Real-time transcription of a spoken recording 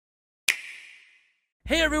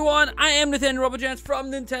Hey everyone, I am Nathaniel Robojans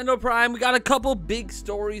from Nintendo Prime. We got a couple big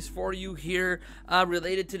stories for you here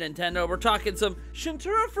related to Nintendo. We're talking some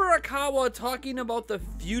Shuntaro Furukawa talking about the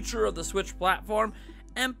future of the Switch platform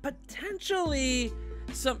and potentially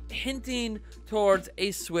some hinting towards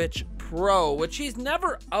a Switch Pro, which he's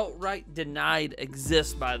never outright denied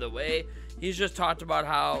exists, by the way. He's just talked about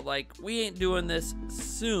how, like, we ain't doing this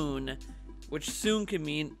soon, which soon can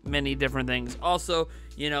mean many different things. Also,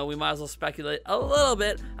 you know, we might as well speculate a little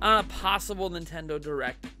bit on a possible Nintendo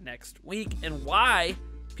Direct next week and why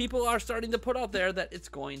people are starting to put out there that it's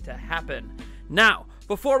going to happen. Now,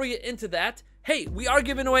 before we get into that, hey, we are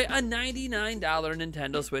giving away a $99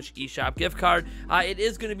 Nintendo Switch eShop gift card. It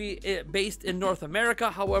is going to be based in North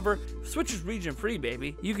America. However, Switch is region free,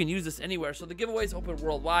 baby. You can use this anywhere. So the giveaway is open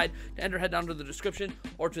worldwide. To enter, head down to the description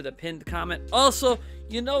or to the pinned comment. Also,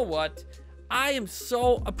 you know what? I am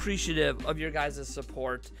so appreciative of your guys'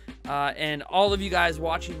 support and all of you guys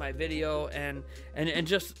watching my video and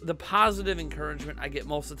just the positive encouragement I get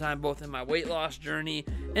most of the time, both in my weight loss journey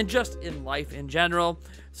and just in life in general.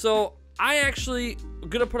 So I actually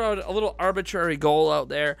gonna put out a little arbitrary goal out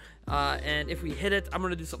there, and if we hit it, I'm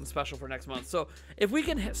gonna do something special for next month. So if we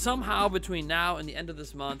can somehow between now and the end of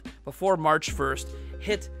this month, before March 1st,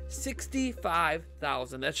 hit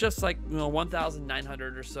 65,000. That's just like, you know,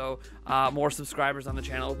 1,900 or so more subscribers on the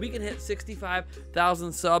channel. If we can hit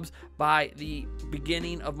 65,000 subs by the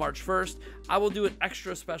beginning of March 1st, I will do an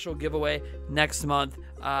extra special giveaway next month.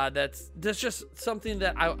 That's just something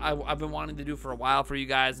that I've been wanting to do for a while for you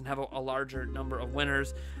guys and have a larger number of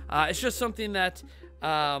winners. It's just something that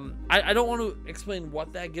I don't want to explain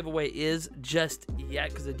what that giveaway is just yet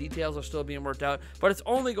because the details are still being worked out, but it's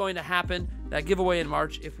only going to happen, that giveaway, in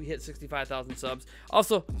March if we hit 65,000 subs.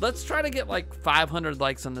 Also, let's try to get like 500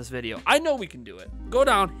 likes on this video. I know we can do it. Go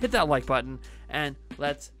down, hit that like button, and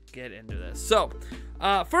let's get into this. So,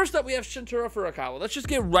 first up, we have Shuntaro Furukawa. Let's just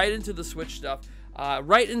get right into the Switch stuff.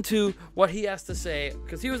 Right into what he has to say,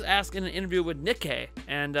 because he was asked in an interview with Nikkei,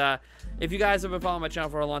 and if you guys have been following my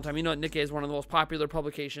channel for a long time, you know that Nikkei is one of the most popular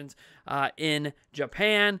publications in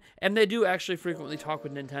Japan, and they do actually frequently talk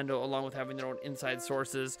with Nintendo along with having their own inside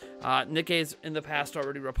sources. Nikkei's in the past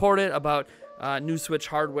already reported about new Switch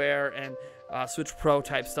hardware and Switch Pro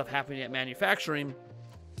type stuff happening at manufacturing.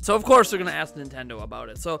 So, of course, they're going to ask Nintendo about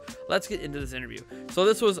it. So, let's get into this interview. So,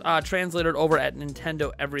 this was translated over at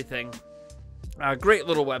Nintendo Everything. Great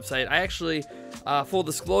little website. I actually, full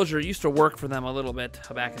disclosure, used to work for them a little bit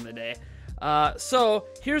back in the day. So,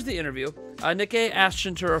 here's the interview. Nikkei asked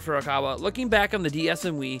Shuntaro Furukawa, looking back on the DS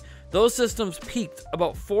and Wii, those systems peaked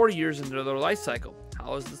about 4 years into their life cycle.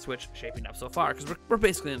 How is the Switch shaping up so far? Because we're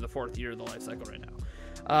basically in the 4th year of the life cycle right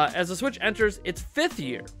now. As the Switch enters its 5th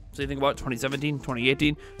year, so you think about 2017,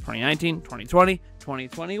 2018, 2019, 2020,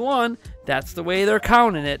 2021, that's the way they're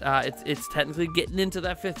counting it. It's technically getting into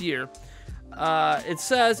that 5th year. It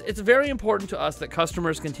says, it's very important to us that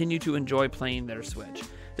customers continue to enjoy playing their Switch.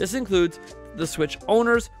 This includes the Switch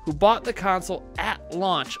owners who bought the console at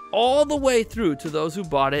launch, all the way through to those who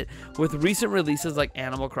bought it with recent releases like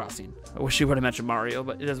Animal Crossing. I wish you would have mentioned Mario,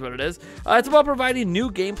 but it is what it is. It's about providing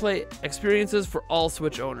new gameplay experiences for all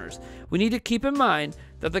Switch owners. We need to keep in mind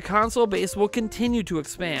that the console base will continue to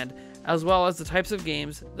expand, as well as the types of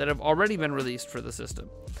games that have already been released for the system.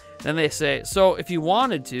 Then they say, so if you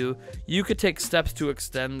wanted to, you could take steps to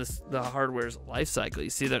extend the hardware's life cycle.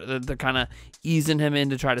 You see, they're kind of easing him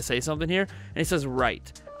in to try to say something here. And he says,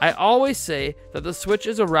 right. I always say that the Switch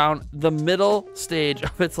is around the middle stage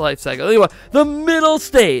of its life cycle. Anyway, the middle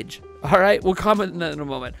stage. All right, we'll comment on that in a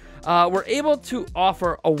moment. We're able to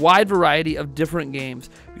offer a wide variety of different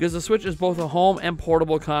games because the Switch is both a home and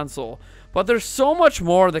portable console. But there's so much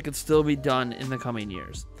more that could still be done in the coming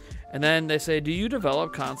years. And then they say, do you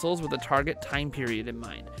develop consoles with a target time period in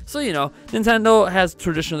mind? So, you know, Nintendo has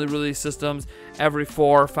traditionally released systems every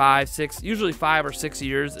 4, 5, 6, usually 5 or 6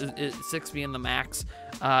 years, 6 being the max,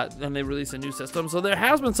 then they release a new system. So there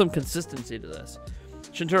has been some consistency to this.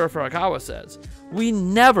 Shuntaro Furukawa says, we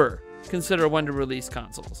never consider when to release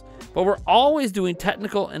consoles, but we're always doing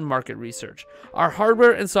technical and market research. Our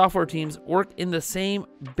hardware and software teams work in the same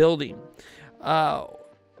building.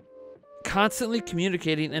 Constantly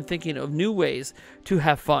communicating and thinking of new ways to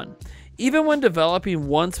have fun. Even when developing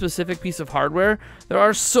one specific piece of hardware, there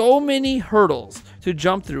are so many hurdles to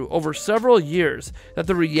jump through over several years that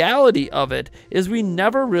the reality of it is we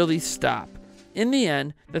never really stop. In the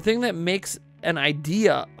end, the thing that makes an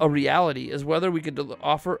idea a reality is whether we could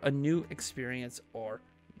offer a new experience or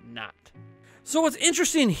not. So what's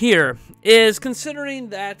interesting here is considering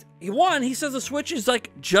that, one, he says the Switch is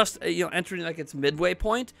like just, you know, entering like its midway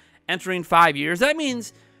point, entering 5 years. That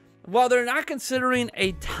means while they're not considering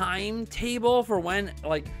a timetable for when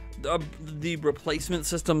like the replacement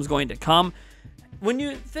system is going to come, when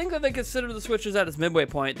you think that they consider the Switches at its midway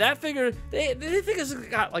point, that figure, they think it's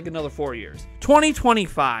got like another 4 years.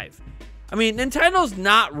 2025. I mean, Nintendo's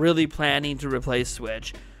not really planning to replace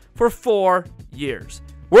Switch for 4 years.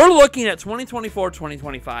 We're looking at 2024,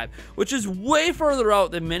 2025, which is way further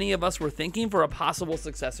out than many of us were thinking for a possible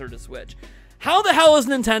successor to Switch. How the hell is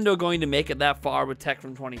Nintendo going to make it that far with tech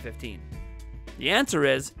from 2015? The answer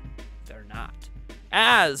is, they're not.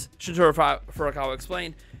 As Shuntaro Furukawa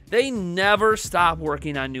explained, they never stop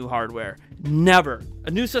working on new hardware. Never.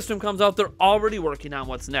 A new system comes out, they're already working on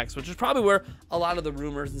what's next, which is probably where a lot of the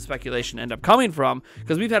rumors and speculation end up coming from,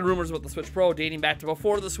 because we've had rumors about the Switch Pro dating back to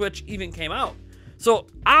before the Switch even came out. So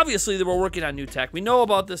obviously they were working on new tech. We know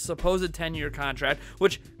about this supposed 10-year contract,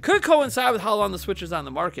 which could coincide with how long the Switch is on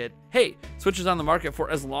the market. Hey, Switch is on the market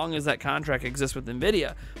for as long as that contract exists with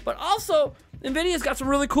Nvidia. But also, Nvidia's got some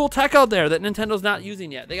really cool tech out there that Nintendo's not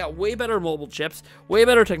using yet. They got way better mobile chips, way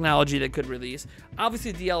better technology they could release.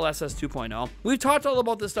 Obviously DLSS 2.0. We've talked all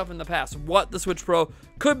about this stuff in the past, what the Switch Pro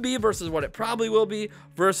could be versus what it probably will be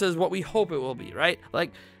versus what we hope it will be, right?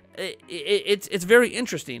 Like, it's very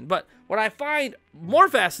interesting, but what I find more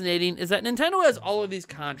fascinating is that Nintendo has all of these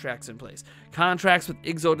contracts in place. Contracts with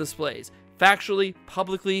IGZO displays, factually,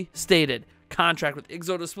 publicly stated contract with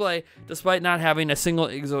IGZO display, despite not having a single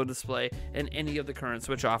IGZO display in any of the current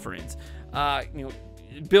Switch offerings.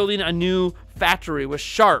 Building a new factory with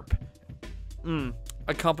Sharp,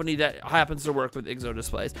 a company that happens to work with IGZO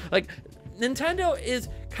displays. Like, Nintendo is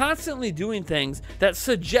constantly doing things that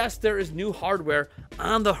suggest there is new hardware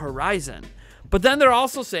on the horizon. But then they're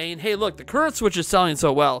also saying, hey, look, the current Switch is selling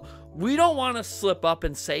so well, we don't want to slip up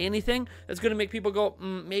and say anything that's going to make people go,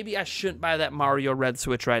 maybe I shouldn't buy that Mario Red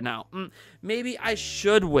Switch right now. Maybe I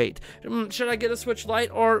should wait. Should I get a Switch Lite,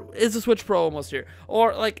 or is the Switch Pro almost here?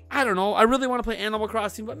 Or, like, I don't know, I really want to play Animal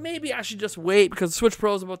Crossing, but maybe I should just wait because the Switch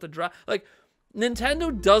Pro is about to drop. Like,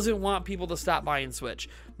 Nintendo doesn't want people to stop buying Switch.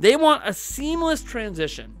 They want a seamless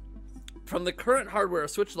transition from the current hardware of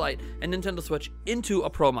Switch Lite and Nintendo Switch into a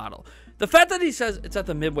Pro model. The fact that he says it's at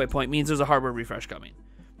the midway point means there's a hardware refresh coming.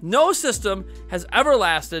 No system has ever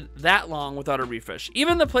lasted that long without a refresh.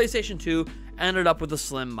 Even the PlayStation 2 ended up with a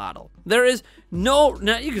slim model. There is no,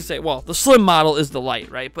 now you can say, well, the slim model is the Lite,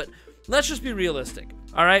 right? But let's just be realistic.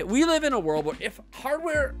 All right, we live in a world where if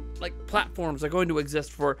hardware like platforms are going to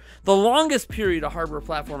exist for the longest period a hardware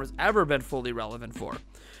platform has ever been fully relevant for,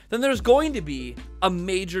 then there's going to be a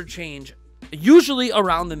major change, usually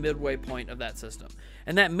around the midway point of that system.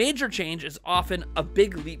 And that major change is often a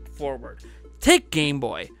big leap forward. Take Game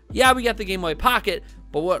Boy. Yeah, we got the Game Boy Pocket,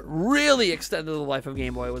 but what really extended the life of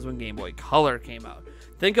Game Boy was when Game Boy Color came out.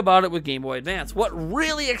 Think about it with Game Boy Advance. What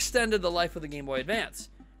really extended the life of the Game Boy Advance?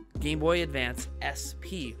 Game Boy Advance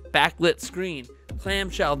SP, backlit screen,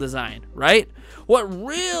 clamshell design, right? What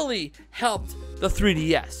really helped the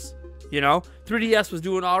 3DS? You know, 3DS was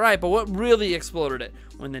doing all right, but what really exploded it?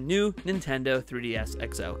 When the new Nintendo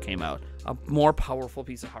 3DS XL came out, a more powerful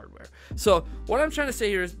piece of hardware. So what I'm trying to say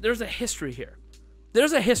here is there's a history here.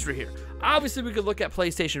 There's a history here. Obviously, we could look at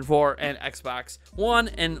PlayStation 4 and Xbox One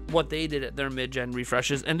and what they did at their mid-gen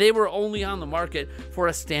refreshes, and they were only on the market for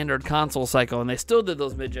a standard console cycle, and they still did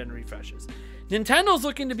those mid-gen refreshes. Nintendo's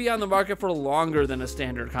looking to be on the market for longer than a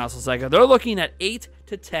standard console cycle. They're looking at 8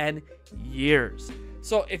 to 10 years.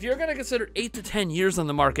 So if you're going to consider 8 to 10 years on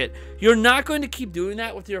the market, you're not going to keep doing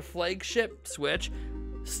that with your flagship Switch,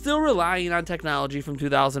 still relying on technology from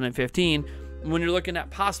 2015, when you're looking at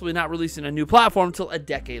possibly not releasing a new platform until a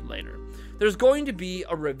decade later. There's going to be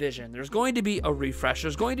a revision. There's going to be a refresh.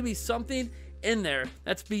 There's going to be something in there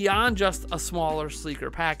that's beyond just a smaller, sleeker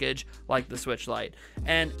package like the Switch Lite.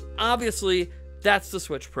 And obviously, that's the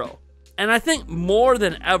Switch Pro. And I think more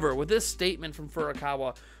than ever, with this statement from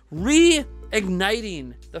Furukawa,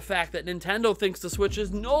 reigniting the fact that Nintendo thinks the Switch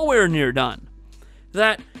is nowhere near done,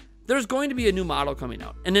 that there's going to be a new model coming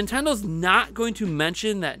out, and Nintendo's not going to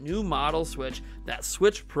mention that new model Switch, that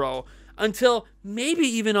Switch Pro, until maybe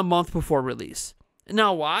even a month before release.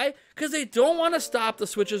 Now, why? Because they don't want to stop the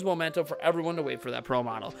Switch's momentum for everyone to wait for that Pro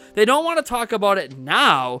model. They don't want to talk about it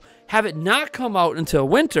now, have it not come out until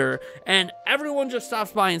winter, and everyone just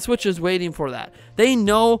stops buying Switches waiting for that. They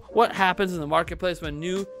know what happens in the marketplace when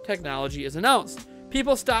new technology is announced.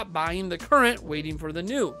 People stop buying the current, waiting for the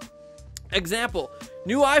new. Example,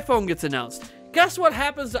 new iPhone gets announced. Guess what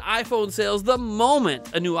happens to iPhone sales the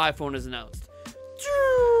moment a new iPhone is announced?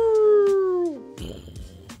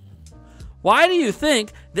 Why do you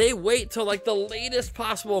think they wait till like the latest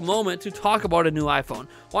possible moment to talk about a new iPhone?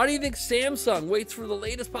 Why do you think Samsung waits for the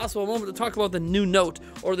latest possible moment to talk about the new Note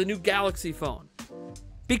or the new Galaxy phone?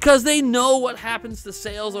 Because they know what happens to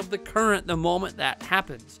sales of the current the moment that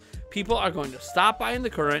happens. People are going to stop buying the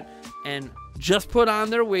current and just put on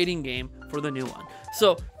their waiting game for the new one.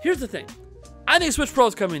 So here's the thing. I think Switch Pro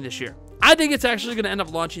is coming this year. I think it's actually going to end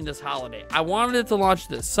up launching this holiday. I wanted it to launch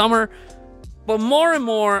this summer. But more and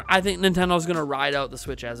more, I think Nintendo's going to ride out the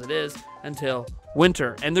Switch as it is until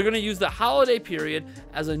winter. And they're going to use the holiday period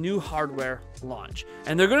as a new hardware launch.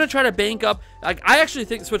 And they're going to try to bank up. Like, I actually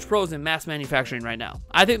think Switch Pro is in mass manufacturing right now.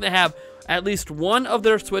 I think they have at least one of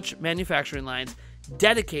their Switch manufacturing lines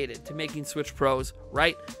dedicated to making Switch Pros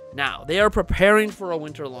right now. They are preparing for a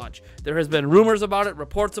winter launch. There has been rumors about it,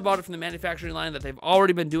 reports about it from the manufacturing line that they've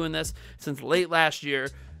already been doing this since late last year.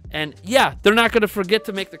 And yeah, they're not going to forget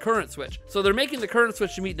to make the current Switch. So they're making the current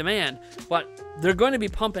Switch to meet demand, but they're going to be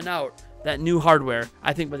pumping out that new hardware,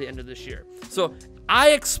 I think, by the end of this year. So I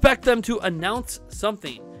expect them to announce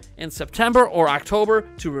something in September or October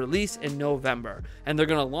to release in November. And they're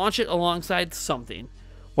going to launch it alongside something.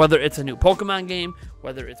 Whether it's a new Pokemon game,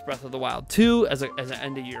 whether it's Breath of the Wild 2 as an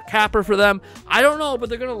end-of-year capper for them, I don't know, but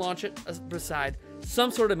they're going to launch it beside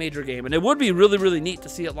some sort of major game. And it would be really, really neat to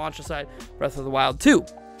see it launch beside Breath of the Wild 2.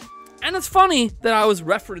 And it's funny that I was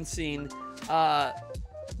referencing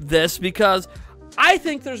this because I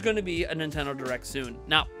think there's going to be a Nintendo Direct soon.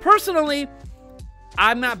 Now, personally,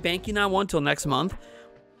 I'm not banking on one till next month,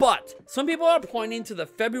 but some people are pointing to the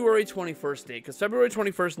February 21st date, because February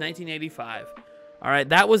 21st, 1985, all right,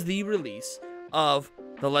 that was the release of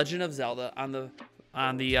The Legend of Zelda on the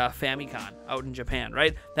Famicom out in Japan,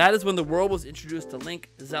 right? That is when the world was introduced to Link,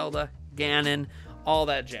 Zelda, Ganon, all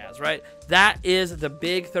that jazz, right? That is the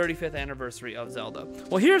big 35th anniversary of Zelda.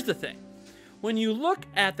 Well, here's the thing. When you look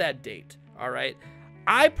at that date, all right,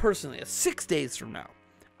 I personally, 6 days from now,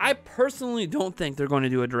 I personally don't think they're going to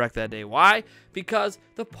do a Direct that day. Why? Because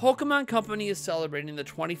the Pokemon Company is celebrating the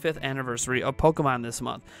 25th anniversary of Pokemon this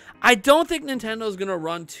month. I don't think Nintendo is going to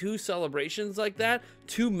run two celebrations like that,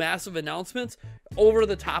 two massive announcements over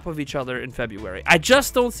the top of each other in February. I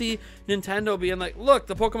just don't see Nintendo being like, look,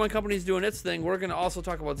 the Pokemon Company is doing its thing. We're going to also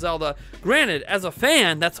talk about Zelda. Granted, as a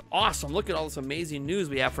fan, that's awesome. Look at all this amazing news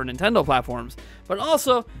we have for Nintendo platforms. But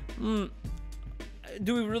also,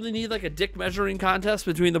 do we really need like a dick measuring contest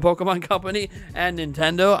between the Pokemon Company and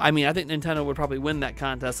Nintendo? I mean, I think Nintendo would probably win that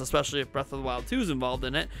contest, especially if Breath of the Wild 2 is involved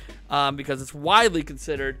in it, because it's widely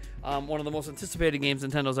considered one of the most anticipated games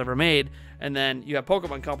Nintendo's ever made. And then you have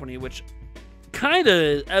Pokemon Company, which kind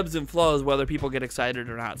of ebbs and flows whether people get excited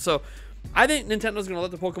or not. So I think Nintendo's going to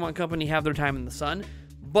let the Pokemon Company have their time in the sun.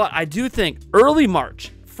 But I do think early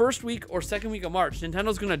March, first week or second week of March,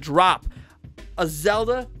 Nintendo's going to drop a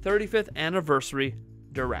Zelda 35th anniversary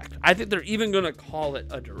Direct. I think they're even going to call it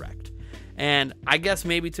a Direct. And I guess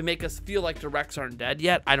maybe to make us feel like Directs aren't dead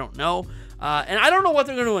yet. I don't know. And I don't know what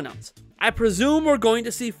they're going to announce. I presume we're going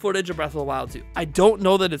to see footage of Breath of the Wild 2. I don't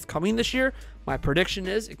know that it's coming this year. My prediction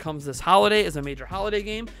is it comes this holiday as a major holiday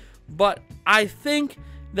game. But I think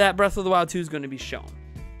that Breath of the Wild 2 is going to be shown.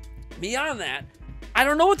 Beyond that, I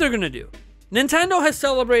don't know what they're going to do. Nintendo has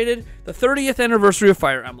celebrated the 30th anniversary of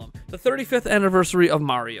Fire Emblem, the 35th anniversary of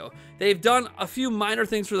Mario. They've done a few minor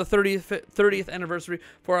things for the 30th anniversary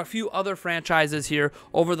for a few other franchises here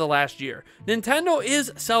over the last year. Nintendo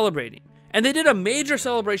is celebrating, and they did a major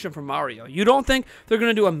celebration for Mario. You don't think they're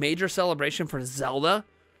going to do a major celebration for Zelda?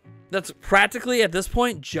 That's practically, at this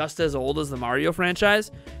point, just as old as the Mario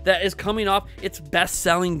franchise, that is coming off its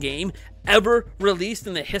best-selling game ever released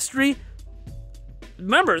in the history.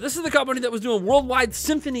 Remember, this is the company that was doing worldwide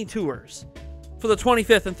symphony tours for the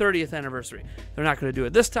 25th and 30th anniversary. They're not going to do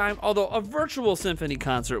it this time, although a virtual symphony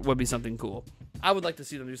concert would be something cool. I would like to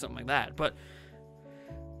see them do something like that, but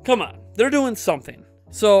come on, they're doing something.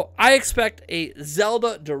 So I expect a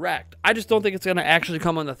Zelda Direct. I just don't think it's going to actually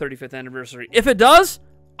come on the 35th anniversary. If it does,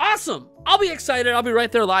 awesome. I'll be excited. I'll be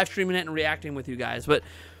right there live streaming it and reacting with you guys. But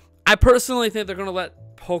I personally think they're going to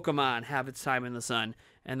let Pokemon have its time in the sun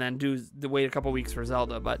and then wait a couple weeks for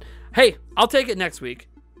Zelda. But hey, I'll take it next week.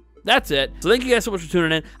 That's it. So thank you guys so much for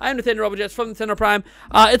tuning in. I am Nathaniel Robojets from Nintendo Prime.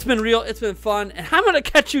 It's been real. It's been fun. And I'm going to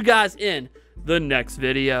catch you guys in the next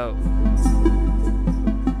video.